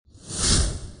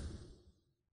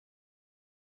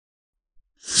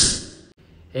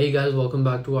Hey guys, welcome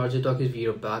back to RJ Talkies. We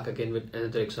are back again with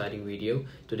another exciting video.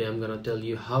 Today I'm gonna tell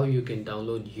you how you can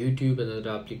download YouTube and other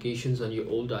applications on your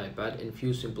old iPad in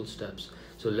few simple steps.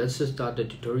 So let's just start the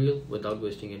tutorial without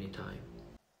wasting any time.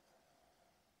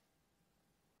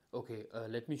 Okay,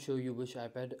 let me show you which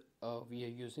iPad we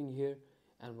are using here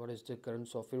and what is the current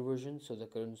software version. So the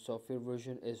current software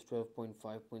version is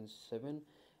 12.5.7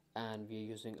 and we are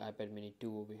using iPad mini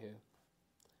 2 over here.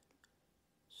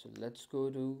 So let's go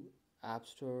to App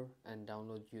Store and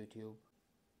download YouTube.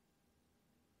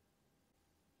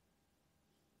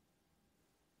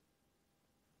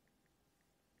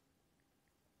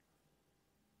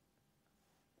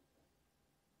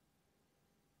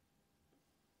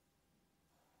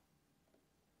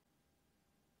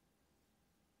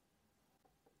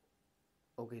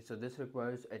 Okay, so this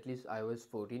requires at least iOS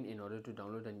 14 in order to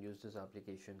download and use this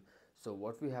application. So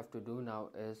what we have to do now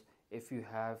is, if you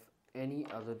have any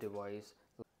other device,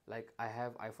 like I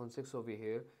have iPhone 6 over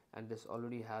here and this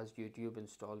already has YouTube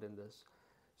installed in this.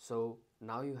 So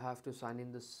now you have to sign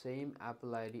in the same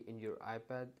Apple ID in your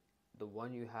iPad, the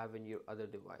one you have in your other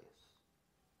device.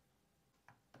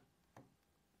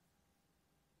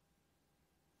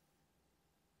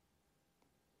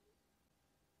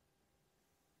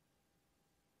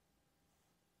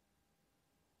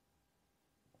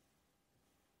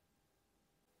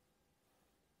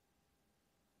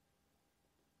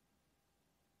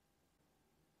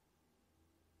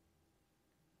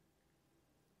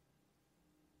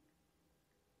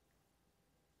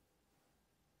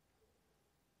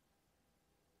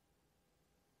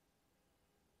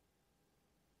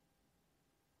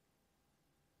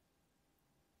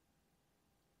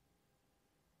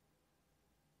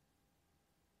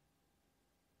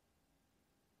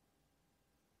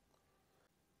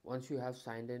 Once you have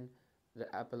signed in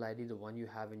the Apple ID, the one you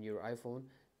have in your iPhone,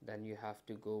 then you have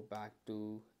to go back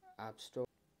to App Store,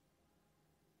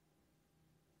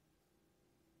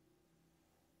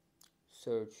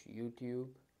 search YouTube.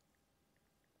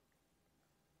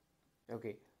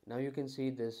 Okay, now you can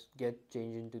see this get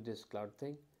changed into this cloud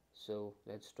thing. So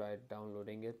let's try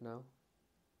downloading it now.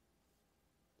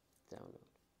 Download.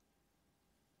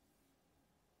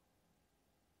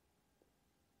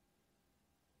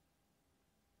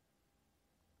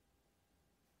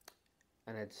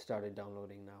 And it started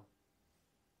downloading now.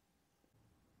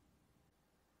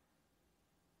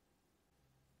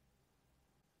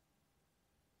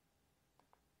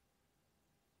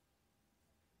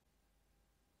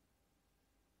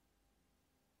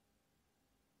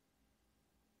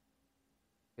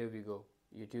 Here we go.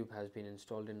 YouTube has been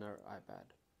installed in our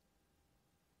iPad.